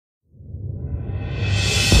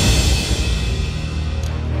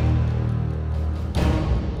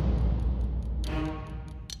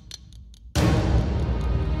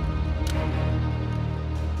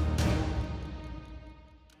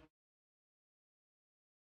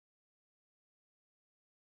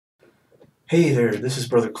Hey there, this is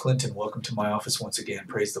Brother Clinton. Welcome to my office once again.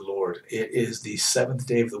 Praise the Lord. It is the 7th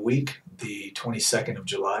day of the week, the 22nd of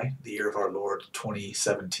July, the year of our Lord,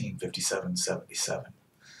 2017, 5777.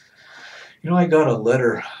 I got a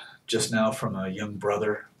letter just now from a young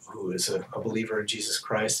brother who is a believer in Jesus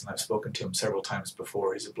Christ, and I've spoken to him several times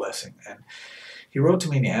before. He's a blessing. And he wrote to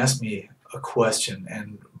me and he asked me a question.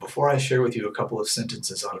 And before I share with you a couple of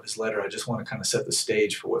sentences out of his letter, I just want to kind of set the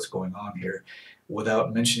stage for what's going on here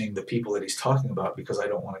without mentioning the people that he's talking about, because I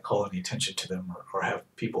don't want to call any attention to them or have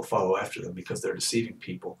people follow after them because they're deceiving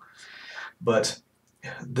people. But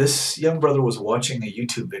this young brother was watching a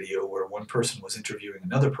YouTube video where one person was interviewing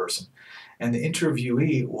another person, and the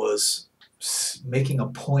interviewee was making a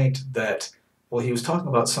point that, well, he was talking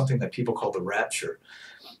about something that people call the rapture,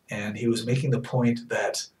 and he was making the point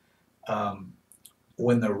that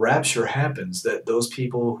when the rapture happens, that those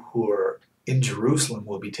people who are in Jerusalem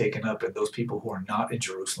will be taken up, and those people who are not in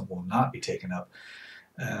Jerusalem will not be taken up,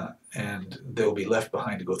 and they'll be left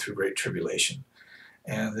behind to go through great tribulation.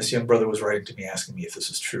 And this young brother was writing to me asking me if this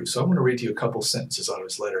is true. So I'm going to read to you a couple sentences out of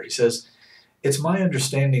his letter. He says, "It's my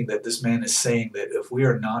understanding that this man is saying that if we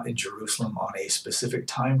are not in Jerusalem on a specific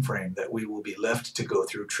time frame, that we will be left to go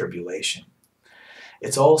through tribulation.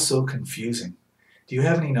 It's all so confusing. Do you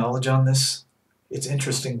have any knowledge on this? It's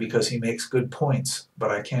interesting because he makes good points,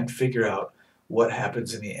 but I can't figure out what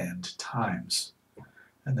happens in the end times."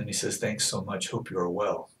 And then he says, "Thanks so much. Hope you are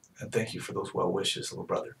well." And thank you for those well wishes, little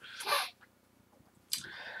brother.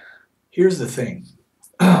 Here's the thing.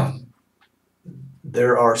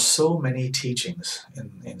 There are so many teachings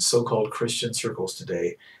in so-called Christian circles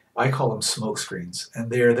today. I call them smoke screens,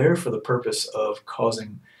 and they are there for the purpose of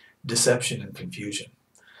causing deception and confusion.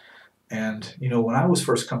 And, when I was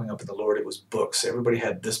first coming up in the Lord, it was books. Everybody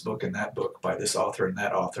had this book and that book by this author and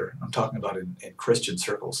that author. I'm talking about in Christian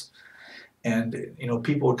circles. And,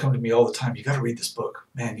 people would come to me all the time, "You got to read this book.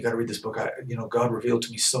 Man, you got to read this book. God revealed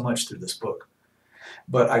to me so much through this book."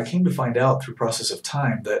 But I came to find out through process of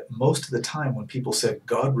time that most of the time when people said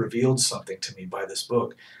God revealed something to me by this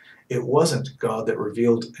book, it wasn't God that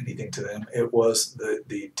revealed anything to them. It was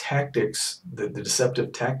the tactics, the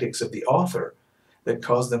deceptive tactics of the author that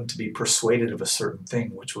caused them to be persuaded of a certain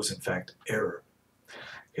thing, which was in fact error.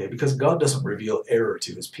 Okay, because God doesn't reveal error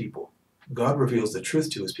to his people. God reveals the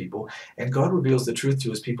truth to his people, and God reveals the truth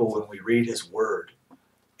to his people when we read his word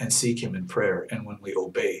and seek him in prayer, and when we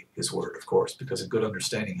obey his word, of course, because a good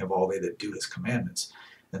understanding have all they that do his commandments.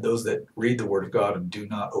 And those that read the word of God and do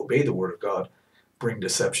not obey the word of God bring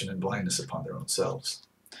deception and blindness upon their own selves.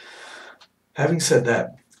 Having said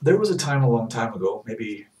that, there was a time a long time ago,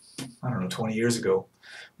 maybe, 20 years ago,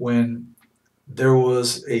 when there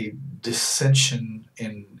was a dissension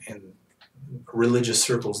in religious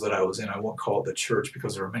circles that I was in. I won't call it the church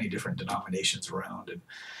because there are many different denominations around,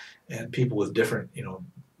 and people with different,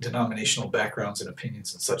 denominational backgrounds and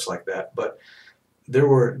opinions and such like that. But there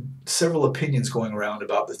were several opinions going around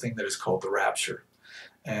about the thing that is called the rapture.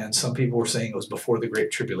 And some people were saying it was before the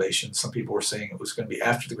Great Tribulation. Some people were saying it was going to be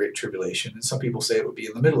after the Great Tribulation. And some people say it would be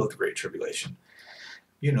in the middle of the Great Tribulation.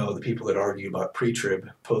 The people that argue about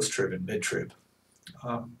pre-trib, post-trib, and mid-trib.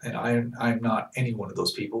 And I'm not any one of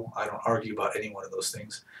those people. I don't argue about any one of those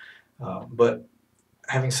things. But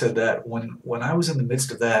having said that, when I was in the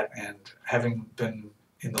midst of that, and having been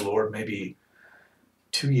in the Lord maybe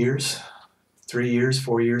 2 years, 3 years,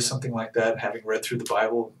 4 years, something like that, having read through the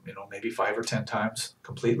Bible, maybe 5 or 10 times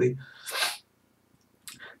completely,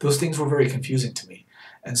 those things were very confusing to me.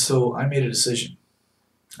 And so I made a decision.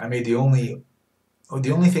 I made the only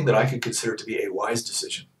thing that I could consider to be a wise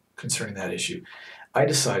decision concerning that issue. I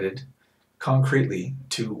decided concretely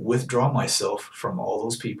to withdraw myself from all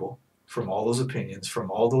those people, from all those opinions,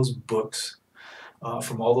 from all those books,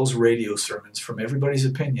 from all those radio sermons, from everybody's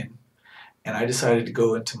opinion, and I decided to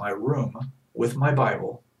go into my room with my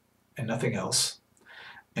Bible and nothing else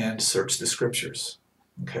and search the scriptures.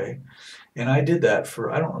 Okay? And I did that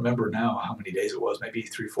for, I don't remember now how many days it was, maybe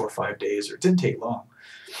 3, 4, 5 days, or it didn't take long,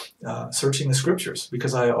 searching the scriptures,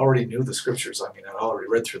 because I already knew the scriptures. I mean, I'd already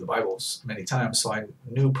read through the Bible many times, so I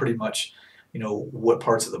knew pretty much, what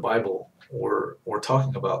parts of the Bible were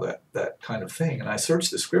talking about that kind of thing. And I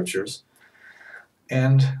searched the scriptures,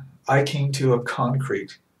 and I came to a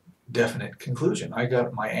concrete, definite conclusion. I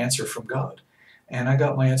got my answer from God. And I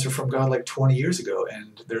got my answer from God like 20 years ago,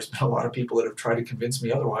 and there's been a lot of people that have tried to convince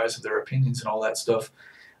me otherwise of their opinions and all that stuff,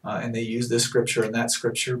 and they use this scripture and that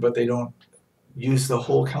scripture, but they don't use the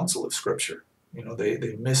whole counsel of Scripture.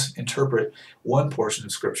 They misinterpret one portion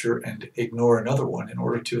of Scripture and ignore another one in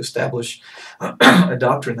order to establish a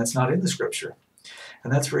doctrine that's not in the Scripture.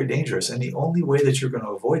 And that's very dangerous. And the only way that you're going to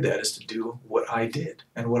avoid that is to do what I did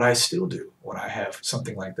and what I still do when I have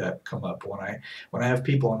something like that come up. When I have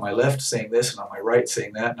people on my left saying this and on my right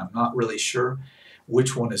saying that, and I'm not really sure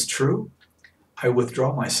which one is true, I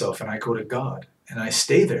withdraw myself and I go to God and I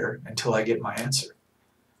stay there until I get my answer.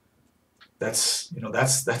 That's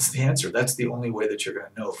the answer. That's the only way that you're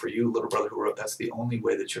going to know. For you, little brother who wrote, that's the only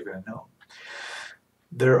way that you're going to know.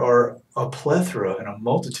 There are a plethora and a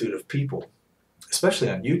multitude of people, especially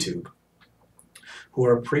on YouTube, who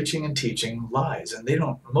are preaching and teaching lies, and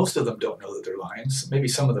most of them don't know that they're lying. Maybe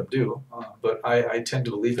some of them do, but I tend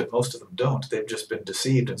to believe that most of them don't. They've just been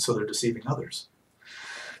deceived, and so they're deceiving others.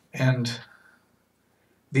 And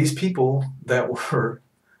these people that were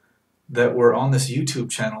on this YouTube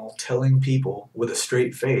channel telling people with a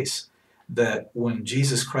straight face that when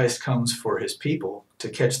Jesus Christ comes for his people to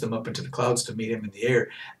catch them up into the clouds to meet him in the air,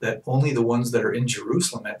 that only the ones that are in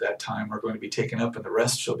Jerusalem at that time are going to be taken up and the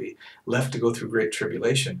rest shall be left to go through great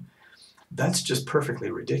tribulation. That's just perfectly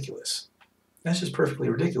ridiculous. That's just perfectly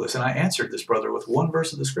ridiculous. And I answered this brother with one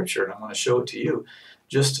verse of the scripture, and I'm going to show it to you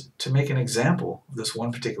just to make an example of this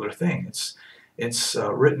one particular thing. It's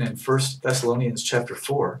written in 1 Thessalonians chapter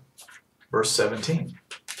 4, verse 17.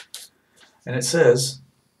 And it says,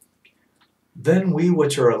 "Then we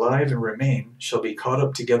which are alive and remain shall be caught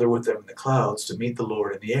up together with them in the clouds to meet the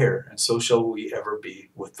Lord in the air, and so shall we ever be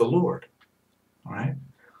with the Lord." All right?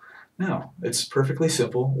 Now, it's perfectly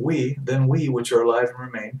simple. Then we which are alive and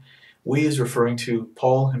remain, we is referring to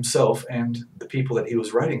Paul himself and the people that he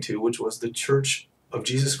was writing to, which was the church of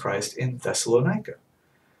Jesus Christ in Thessalonica.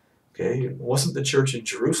 Okay? It wasn't the church in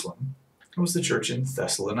Jerusalem. It was the church in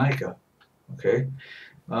Thessalonica. Okay?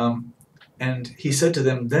 And he said to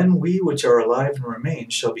them, "Then we which are alive and remain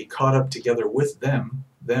shall be caught up together with them,"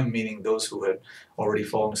 them meaning those who had already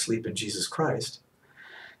fallen asleep in Jesus Christ,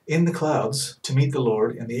 "in the clouds to meet the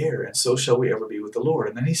Lord in the air, and so shall we ever be with the Lord."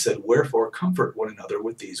 And then he said, "Wherefore comfort one another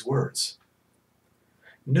with these words."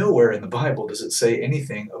 Nowhere in the Bible does it say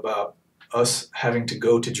anything about us having to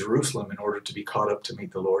go to Jerusalem in order to be caught up to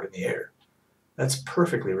meet the Lord in the air. That's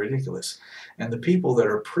perfectly ridiculous. And the people that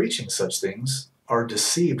are preaching such things are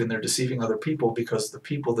deceived, and they're deceiving other people because the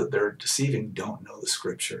people that they're deceiving don't know the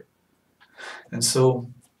scripture. And so,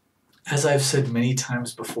 as I've said many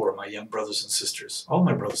times before, my young brothers and sisters, all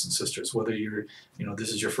my brothers and sisters, whether this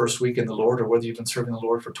is your first week in the Lord or whether you've been serving the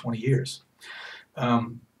Lord for 20 years,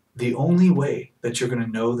 the only way that you're going to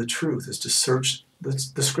know the truth is to search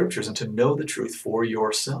the scriptures and to know the truth for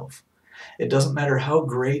yourself. It doesn't matter how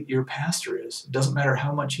great your pastor is. It doesn't matter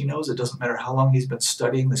how much he knows. It doesn't matter how long he's been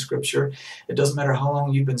studying the scripture. It doesn't matter how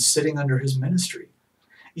long you've been sitting under his ministry.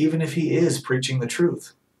 Even if he is preaching the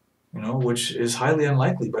truth, which is highly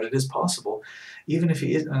unlikely, but it is possible. Even if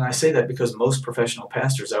he is, and I say that because most professional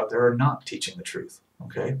pastors out there are not teaching the truth,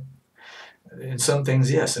 okay? In some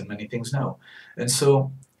things, yes, and many things, no. And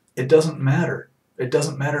so it doesn't matter. It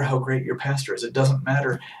doesn't matter how great your pastor is. It doesn't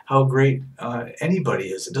matter how great anybody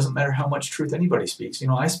is. It doesn't matter how much truth anybody speaks.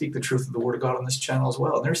 I speak the truth of the Word of God on this channel as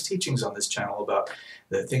well. And there's teachings on this channel about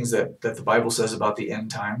the things that the Bible says about the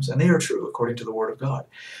end times, and they are true according to the Word of God.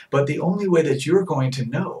 But the only way that you're going to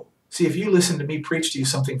know, see, if you listen to me preach to you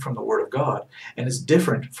something from the Word of God, and it's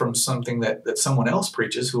different from something that someone else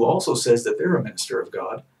preaches who also says that they're a minister of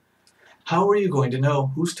God, how are you going to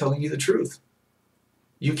know who's telling you the truth?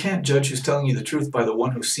 You can't judge who's telling you the truth by the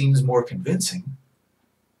one who seems more convincing,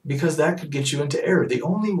 because that could get you into error. The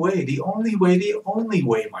only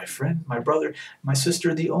way, my friend, my brother, my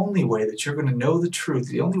sister, the only way that you're going to know the truth,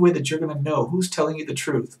 the only way that you're going to know who's telling you the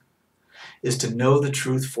truth, is to know the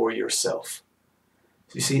truth for yourself.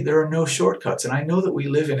 You see, there are no shortcuts, and I know that we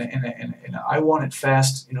live in a I want it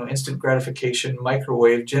fast, instant gratification,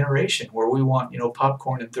 microwave generation where we want,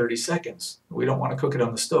 popcorn in 30 seconds. We don't want to cook it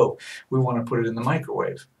on the stove. We want to put it in the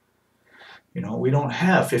microwave. We don't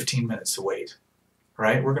have 15 minutes to wait,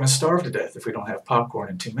 right? We're going to starve to death if we don't have popcorn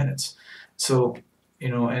in 2 minutes. So,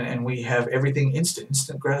 and we have everything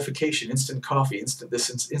instant gratification, instant coffee, instant this,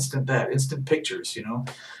 instant that, instant pictures,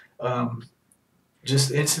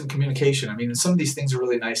 just instant communication. I mean, some of these things are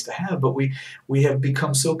really nice to have, but we have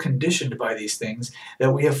become so conditioned by these things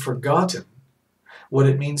that we have forgotten what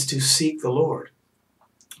it means to seek the Lord.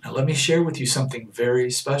 Now, let me share with you something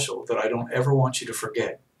very special that I don't ever want you to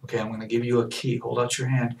forget. Okay, I'm going to give you a key. Hold out your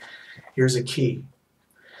hand. Here's a key.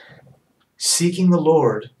 Seeking the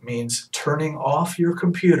Lord means turning off your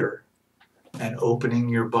computer and opening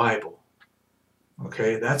your Bible.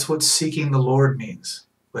 Okay, that's what seeking the Lord means.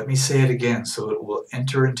 Let me say it again so it will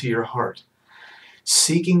enter into your heart.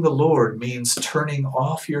 Seeking the Lord means turning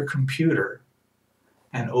off your computer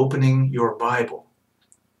and opening your Bible.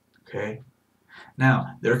 Okay?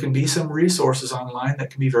 Now, there can be some resources online that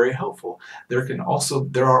can be very helpful.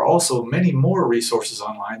 There are also many more resources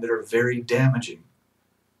online that are very damaging.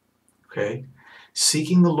 Okay?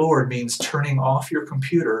 Seeking the Lord means turning off your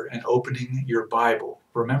computer and opening your Bible.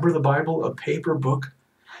 Remember the Bible, a paper book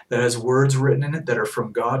that has words written in it that are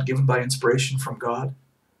from God, given by inspiration from God?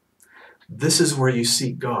 This is where you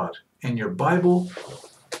seek God, in your Bible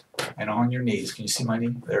and on your knees. Can you see my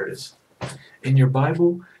knee? There it is. In your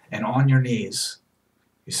Bible and on your knees.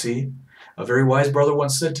 You see? A very wise brother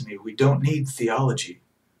once said to me, we don't need theology.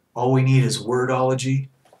 All we need is wordology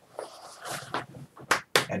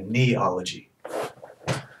and kneeology.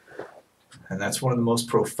 And that's one of the most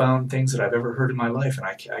profound things that I've ever heard in my life, and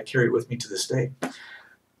I carry it with me to this day.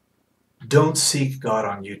 Don't seek God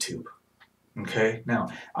on YouTube. Okay? Now,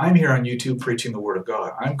 I'm here on YouTube preaching the Word of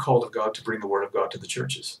God. I'm called of God to bring the Word of God to the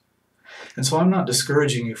churches. And so I'm not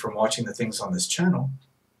discouraging you from watching the things on this channel.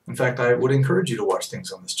 In fact, I would encourage you to watch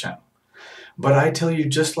things on this channel. But I tell you,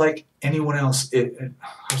 just like anyone else,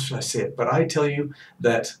 how should I say it? But I tell you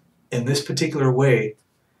that in this particular way,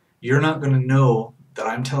 you're not going to know that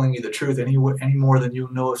I'm telling you the truth any more than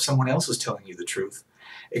you'll know if someone else is telling you the truth,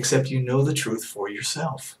 except you know the truth for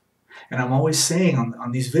yourself. And I'm always saying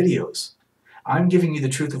on these videos, I'm giving you the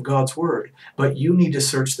truth of God's Word, but you need to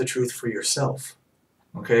search the truth for yourself.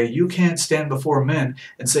 Okay? You can't stand before men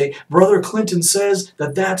and say, Brother Clinton says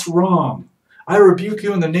that that's wrong. I rebuke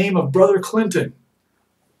you in the name of Brother Clinton.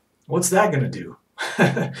 What's that going to do?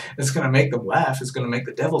 It's going to make them laugh. It's going to make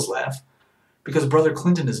the devils laugh. Because Brother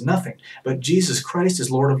Clinton is nothing. But Jesus Christ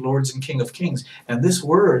is Lord of Lords and King of Kings. And this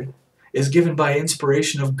word is given by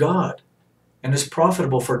inspiration of God and is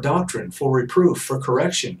profitable for doctrine, for reproof, for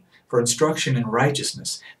correction, for instruction in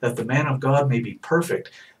righteousness, that the man of God may be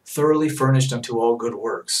perfect, thoroughly furnished unto all good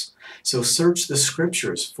works. So search the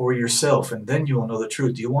Scriptures for yourself, and then you will know the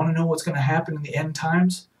truth. Do you want to know what's going to happen in the end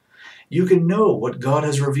times? You can know what God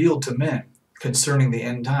has revealed to men concerning the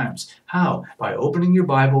end times. How? By opening your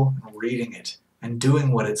Bible and reading it and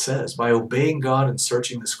doing what it says, by obeying God and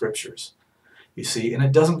searching the Scriptures. You see, and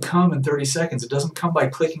it doesn't come in 30 seconds. It doesn't come by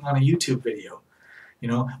clicking on a YouTube video. You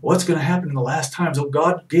know, what's going to happen in the last times? Oh,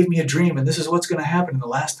 God gave me a dream, and this is what's going to happen in the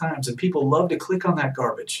last times. And people love to click on that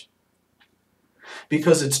garbage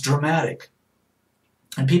because it's dramatic.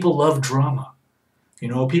 And people love drama. You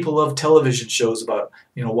know, people love television shows about,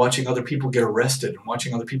 you know, watching other people get arrested and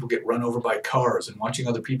watching other people get run over by cars and watching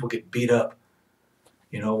other people get beat up.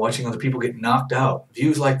 You know, watching other people get knocked out.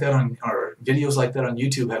 Views like that or videos like that on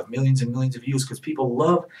YouTube have millions and millions of views because people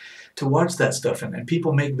love to watch that stuff. And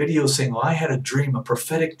people make videos saying, well, I had a dream, a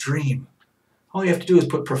prophetic dream. All you have to do is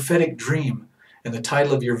put prophetic dream in the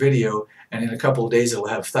title of your video, and in a couple of days it'll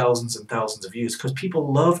have thousands and thousands of views because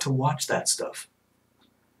people love to watch that stuff.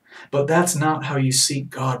 But that's not how you seek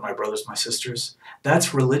God, my brothers, my sisters.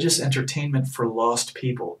 That's religious entertainment for lost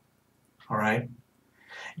people. All right?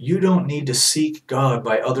 You don't need to seek God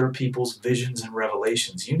by other people's visions and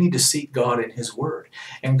revelations. You need to seek God in His Word.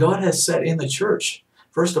 And God has set in the church,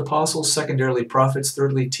 first apostles, secondarily prophets,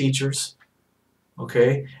 thirdly teachers.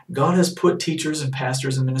 Okay? God has put teachers and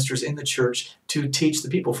pastors and ministers in the church to teach the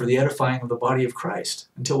people for the edifying of the body of Christ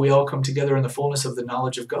until we all come together in the fullness of the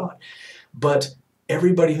knowledge of God. But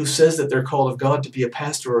everybody who says that they're called of God to be a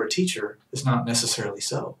pastor or a teacher is not necessarily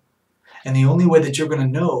so. And the only way that you're going to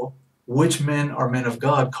know which men are men of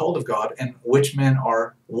God, called of God, and which men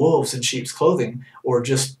are wolves in sheep's clothing, or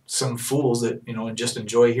just some fools that, you know, and just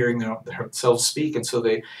enjoy hearing themselves speak, and so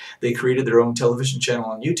they created their own television channel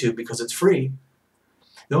on YouTube because it's free.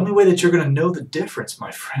 The only way that you're going to know the difference,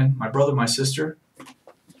 my friend, my brother, my sister,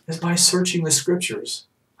 is by searching the Scriptures.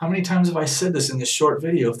 How many times have I said this in this short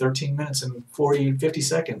video of 13 minutes and 50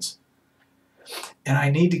 seconds? And I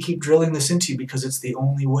need to keep drilling this into you because it's the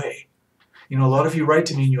only way. You know, a lot of you write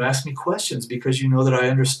to me and you ask me questions because you know that I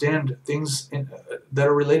understand things that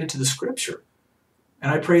are related to the Scripture.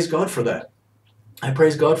 And I praise God for that. I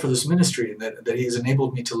praise God for this ministry and that He has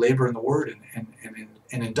enabled me to labor in the Word and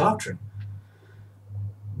in doctrine.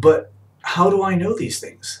 But how do I know these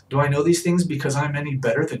things? Do I know these things because I'm any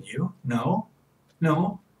better than you? No.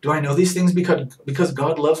 No. Do I know these things because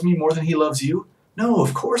God loves me more than He loves you? No,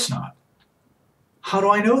 of course not. How do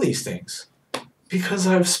I know these things? Because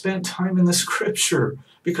I've spent time in the Scripture.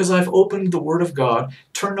 Because I've opened the Word of God,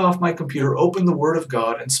 turned off my computer, opened the Word of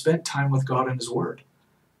God, and spent time with God and His Word.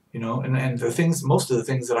 You know, and the things, most of the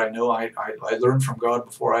things that I know, I learned from God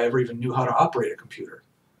before I ever even knew how to operate a computer.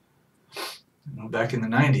 You know, back in the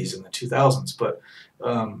 90s and the 2000s. But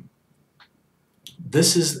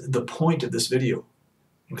this is the point of this video.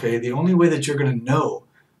 Okay, the only way that you're going to know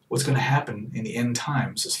what's going to happen in the end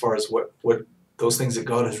times, as far as what those things that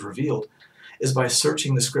God has revealed, is by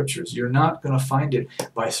searching the scriptures. You're not going to find it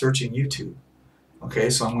by searching YouTube. Okay,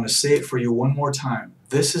 so I'm going to say it for you one more time.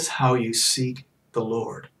 This is how you seek the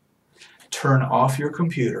Lord. Turn off your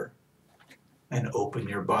computer and open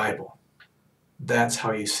your Bible. That's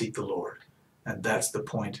how you seek the Lord. And that's the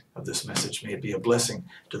point of this message. May it be a blessing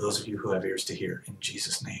to those of you who have ears to hear. In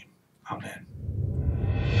Jesus' name, amen.